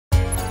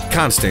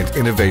constant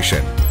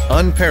innovation,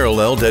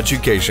 unparalleled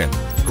education,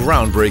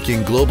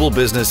 groundbreaking global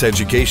business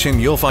education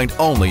you'll find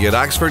only at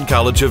Oxford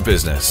College of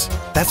Business.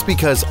 That's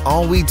because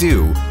all we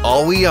do,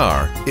 all we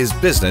are, is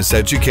business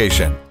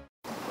education.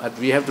 But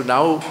we have to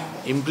now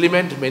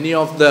implement many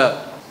of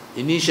the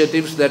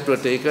initiatives that were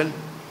taken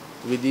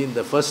within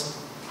the first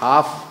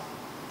half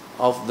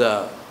of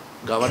the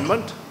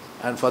government,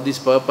 and for this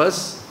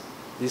purpose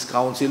this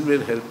council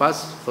will help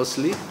us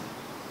firstly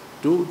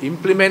to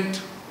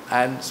implement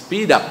and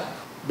speed up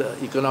the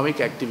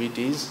economic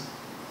activities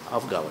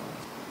of government.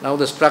 Now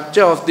the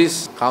structure of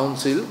this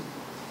council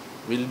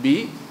will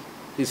be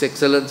His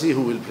Excellency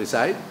who will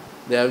preside.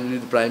 There will be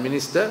the Prime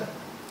Minister,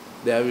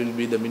 there will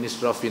be the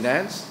Minister of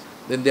Finance,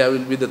 then there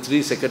will be the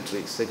three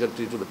secretaries,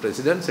 Secretary to the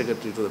President,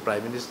 Secretary to the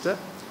Prime Minister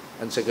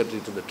and Secretary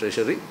to the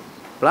Treasury,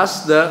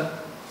 plus the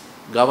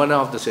Governor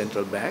of the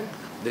Central Bank.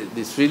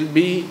 This will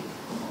be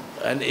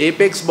an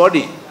apex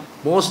body,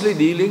 mostly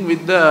dealing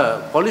with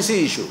the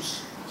policy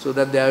issues, so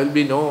that there will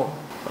be no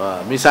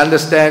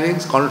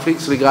misunderstandings,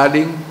 conflicts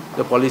regarding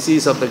the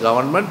policies of the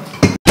government.